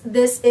this.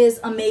 This is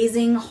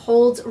amazing,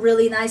 holds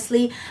really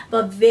nicely,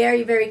 but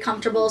very, very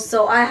comfortable.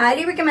 So I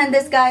highly recommend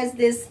this, guys.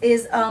 This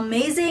is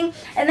amazing.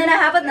 And then I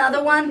have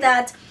another one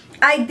that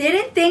I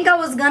didn't think I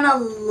was gonna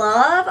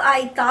love.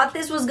 I thought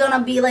this was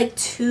gonna be like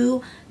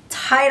too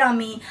tight on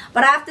me,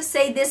 but I have to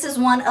say this is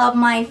one of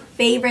my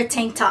favorite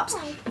tank tops.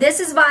 This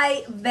is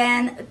by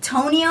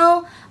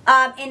Vantonio,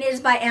 and it is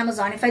by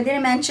Amazon. If I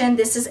didn't mention,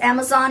 this is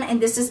Amazon and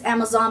this is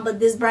Amazon, but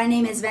this brand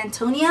name is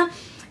Vantonia,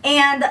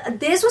 and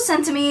this was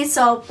sent to me,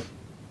 so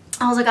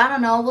I was like, I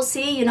don't know, we'll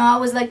see. You know, I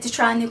always like to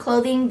try new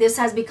clothing. This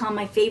has become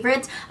my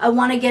favorite. I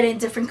want to get in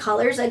different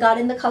colors. I got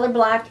in the color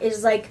black.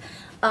 It's like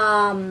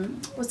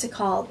what's it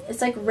called? It's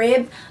like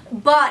rib,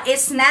 but it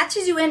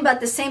snatches you in, but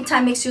at the same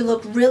time makes you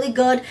look really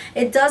good.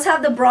 It does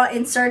have the bra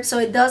insert, so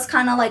it does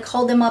kind of like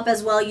hold them up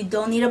as well. You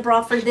don't need a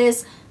bra for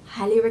this.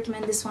 Highly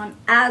recommend this one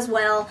as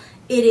well.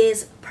 It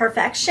is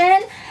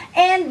perfection.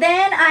 And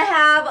then I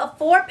have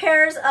 4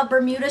 pairs of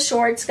Bermuda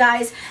shorts,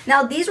 guys.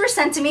 Now these were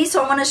sent to me,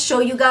 so I want to show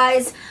you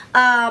guys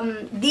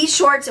these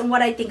shorts and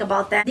what I think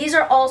about them. These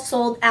are all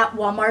sold at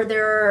Walmart.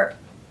 They're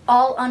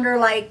all under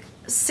like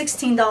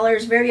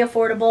 $16, very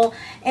affordable,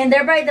 and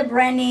they're by the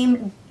brand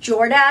name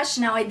Jordache.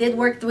 Now I did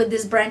work with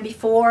this brand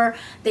before.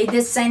 They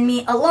did send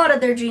me a lot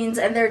of their jeans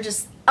and they're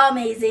just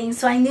amazing,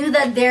 so I knew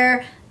that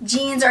their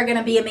jeans are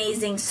gonna be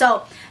amazing.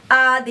 So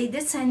they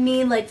did send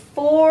me like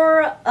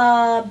 4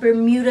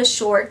 Bermuda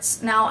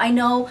shorts. Now I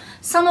know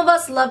some of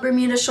us love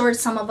Bermuda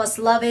shorts, some of us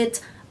love it,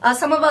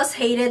 some of us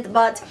hate it,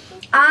 but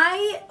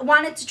I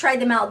wanted to try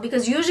them out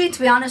because usually, to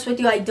be honest with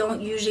you, I don't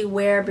usually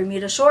wear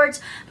Bermuda shorts,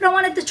 but I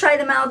wanted to try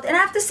them out, and I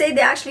have to say they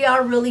actually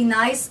are really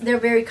nice. They're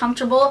very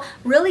comfortable,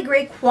 really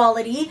great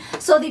quality.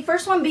 So the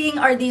first one being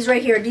are these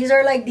right here. These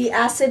are like the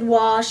acid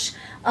wash.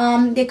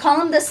 They call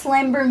them the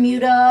Slim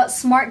Bermuda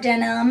Smart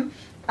Denim.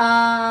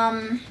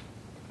 And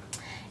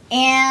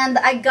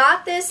I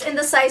got this in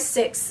the size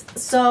 6,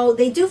 so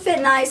they do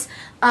fit nice.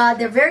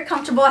 They're very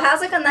comfortable. It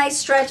has like a nice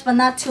stretch, but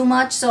not too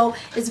much, so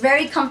it's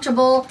very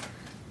comfortable.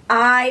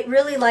 I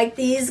really like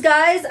these,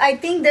 guys. I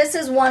think this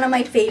is one of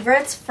my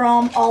favorites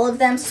from all of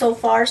them so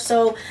far.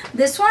 So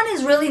this one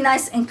is really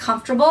nice and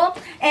comfortable.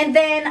 And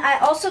then I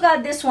also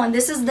got this one.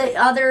 This is the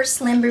other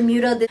Slim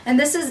Bermuda, and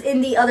this is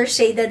in the other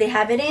shade that they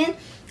have it in.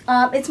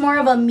 It's more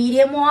of a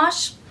medium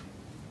wash.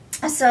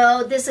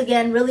 So this,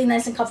 again, really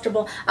nice and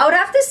comfortable. I would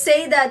have to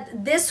say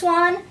that this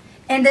one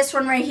and this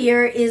one right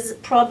here is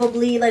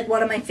probably like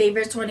one of my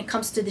favorites when it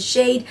comes to the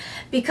shade,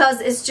 because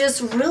it's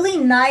just really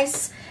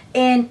nice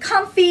and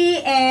comfy,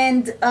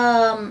 and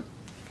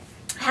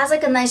has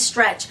like a nice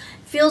stretch.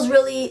 Feels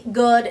really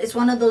good. It's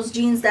one of those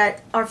jeans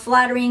that are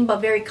flattering but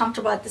very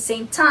comfortable at the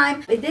same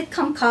time. It did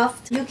come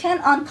cuffed. You can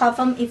uncuff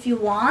them if you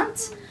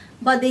want,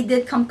 but they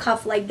did come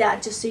cuffed like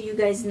that, just so you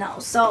guys know.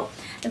 So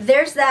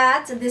there's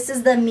that. This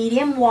is the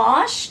medium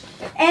wash,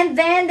 and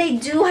then they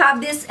do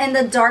have this in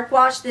the dark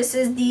wash. This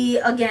is the,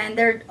 again,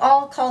 they're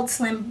all called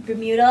Slim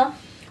Bermuda.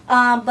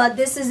 But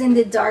this is in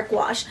the dark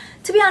wash.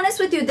 To be honest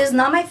with you, this is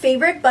not my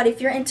favorite, but if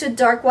you're into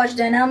dark wash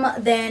denim,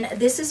 then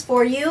this is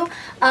for you.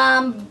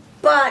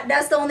 But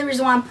that's the only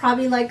reason why I'm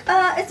probably like,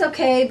 it's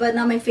okay, but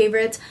not my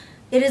favorite.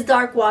 It is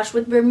dark wash.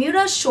 With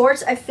Bermuda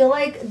shorts, I feel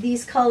like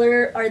these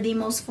color are the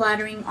most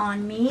flattering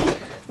on me.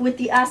 With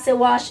the acid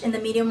wash and the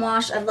medium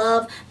wash, I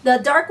love. The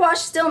dark wash,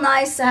 still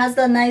nice. It has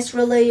the nice,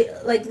 really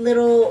like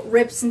little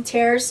rips and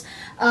tears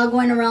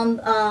going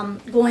around,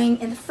 going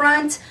in the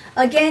front.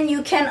 Again,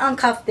 you can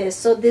uncuff this.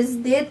 So this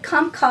did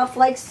come cuffed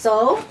like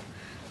so.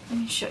 Let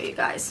me show you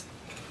guys.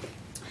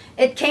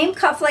 It came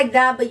cuffed like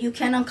that, but you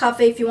can uncuff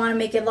it if you want to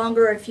make it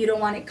longer, or if you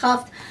don't want it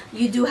cuffed,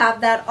 you do have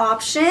that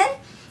option.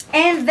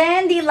 And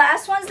then the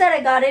last ones that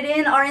I got it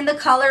in are in the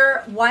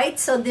color white.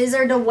 So these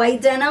are the white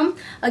denim.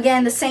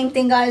 Again, the same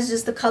thing, guys,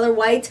 just the color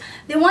white.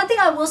 The one thing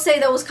I will say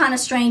that was kind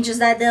of strange is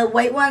that the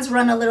white ones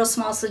run a little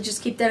small, so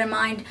just keep that in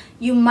mind.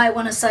 You might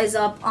want to size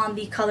up on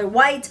the color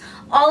white.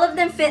 All of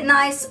them fit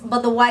nice,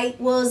 but the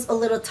white was a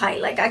little tight.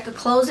 Like, I could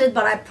close it,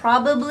 but I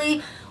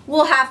probably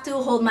will have to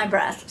hold my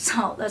breath.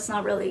 So that's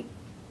not really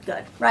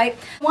good, right?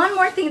 One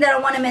more thing that I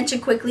want to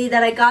mention quickly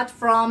that I got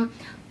from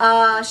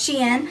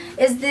Shein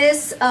is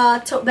this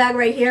tote bag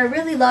right here. I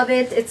really love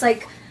it. It's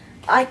like,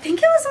 I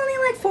think it was only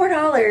like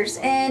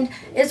 $4, and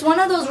it's one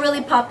of those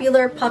really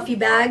popular puffy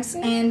bags,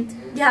 and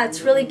yeah,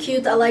 it's really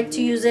cute. I like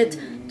to use it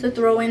to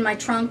throw in my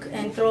trunk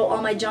and throw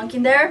all my junk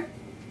in there.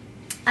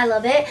 I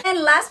love it.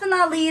 And last but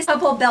not least, a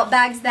couple belt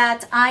bags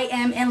that I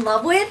am in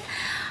love with.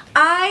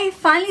 I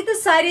finally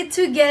decided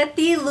to get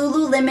the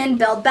Lululemon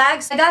belt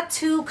bags. I got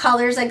 2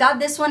 colors. I got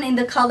this one in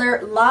the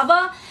color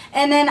lava,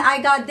 and then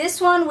I got this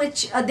one,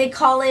 which they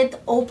call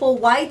it opal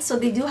white. So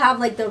they do have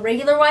like the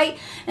regular white,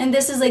 and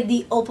this is like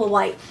the opal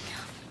white.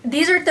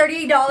 These are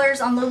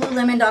 $38 on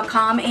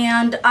lululemon.com,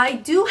 and I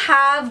do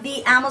have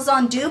the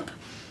Amazon dupe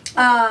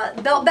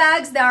belt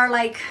bags that are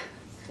like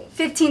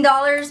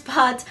 $15,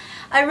 but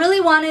I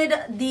really wanted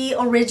the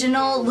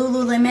original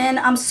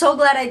Lululemon. I'm so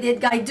glad I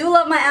did. I do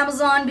love my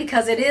Amazon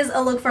because it is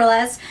a look for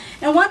less.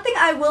 And one thing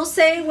I will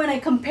say when I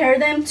compare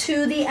them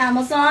to the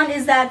Amazon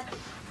is that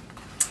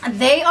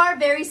they are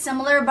very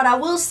similar, but I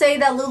will say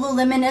that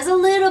Lululemon is a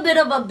little bit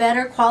of a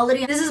better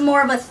quality. This is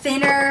more of a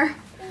thinner,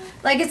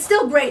 like it's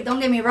still great, don't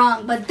get me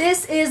wrong, but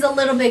this is a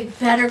little bit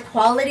better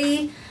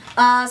quality.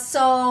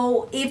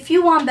 So if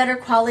you want better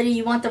quality,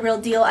 you want the real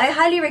deal, I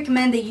highly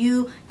recommend that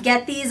you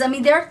get these. I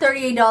mean, they're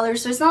 $38,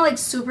 so it's not like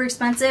super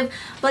expensive,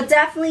 but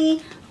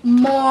definitely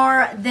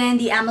more than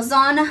the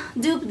Amazon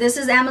dupe. This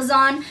is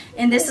Amazon,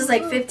 and this is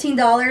like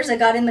 $15. I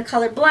got in the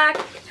color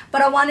black,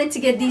 but I wanted to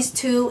get these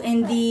two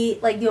in the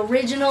like the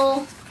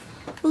original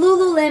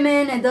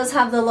Lululemon. It does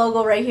have the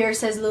logo right here. It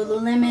says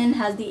Lululemon,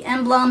 has the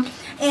emblem,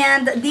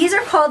 and these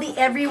are called the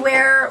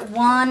Everywhere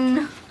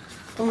 1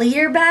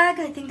 Liter bag.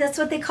 I think that's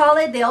what they call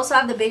it. They also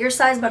have the bigger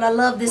size, but I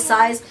love this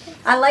size.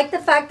 I like the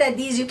fact that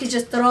these you can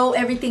just throw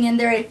everything in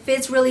there. It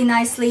fits really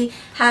nicely.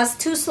 Has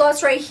 2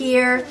 slots right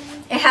here.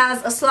 It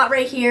has a slot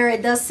right here.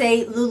 It does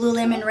say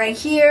Lululemon right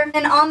here.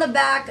 And on the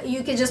back,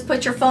 you could just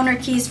put your phone or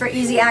keys for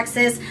easy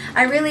access.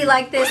 I really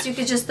like this. You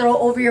could just throw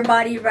over your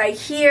body right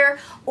here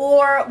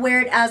or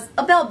wear it as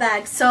a belt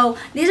bag. So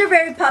these are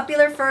very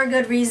popular for a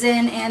good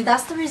reason, and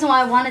that's the reason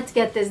why I wanted to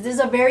get this. This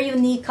is a very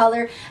unique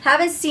color.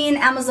 Haven't seen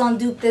Amazon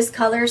dupe this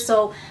color,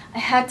 so I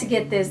had to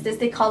get this.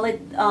 They call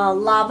it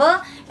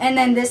lava, and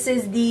then this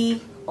is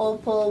the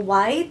opal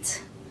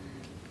white.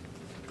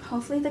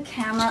 Hopefully the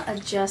camera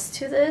adjusts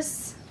to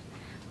this.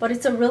 But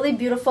it's a really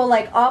beautiful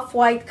like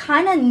off-white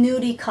kind of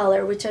nudie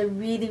color, which I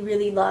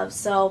really love.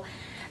 So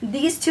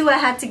these two I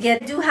had to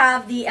get. I do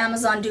have the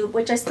Amazon dupe,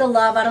 which I still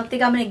love. I don't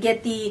think I'm going to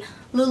get the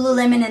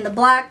Lululemon in the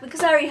black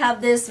because I already have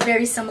this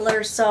very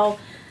similar. So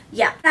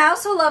yeah. I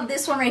also love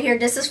this one right here.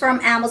 This is from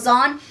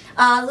Amazon.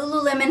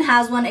 Lululemon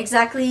has one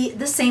exactly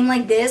the same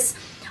like this.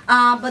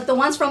 But the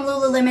ones from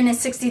Lululemon is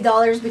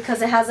 $60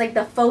 because it has like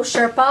the faux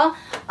Sherpa.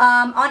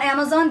 On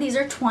Amazon, these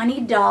are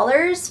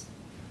 $20.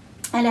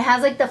 And it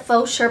has like the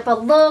faux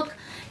Sherpa look.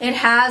 It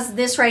has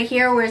this right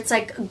here where it's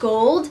like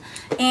gold.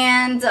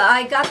 And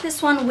I got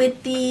this one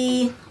with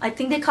the, I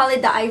think they call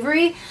it the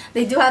ivory.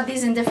 They do have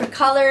these in different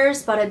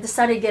colors, but I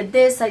decided to get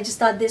this. I just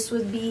thought this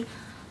would be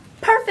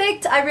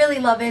perfect. I really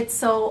love it,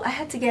 so I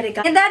had to get it,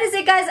 guys. And that is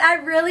it, guys. I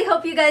really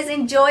hope you guys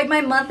enjoyed my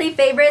monthly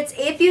favorites.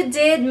 If you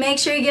did, make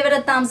sure you give it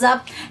a thumbs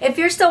up. If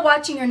you're still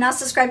watching or not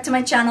subscribed to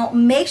my channel,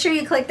 make sure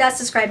you click that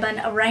subscribe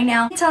button right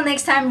now. Until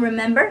next time,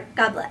 remember,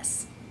 God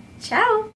bless. Ciao.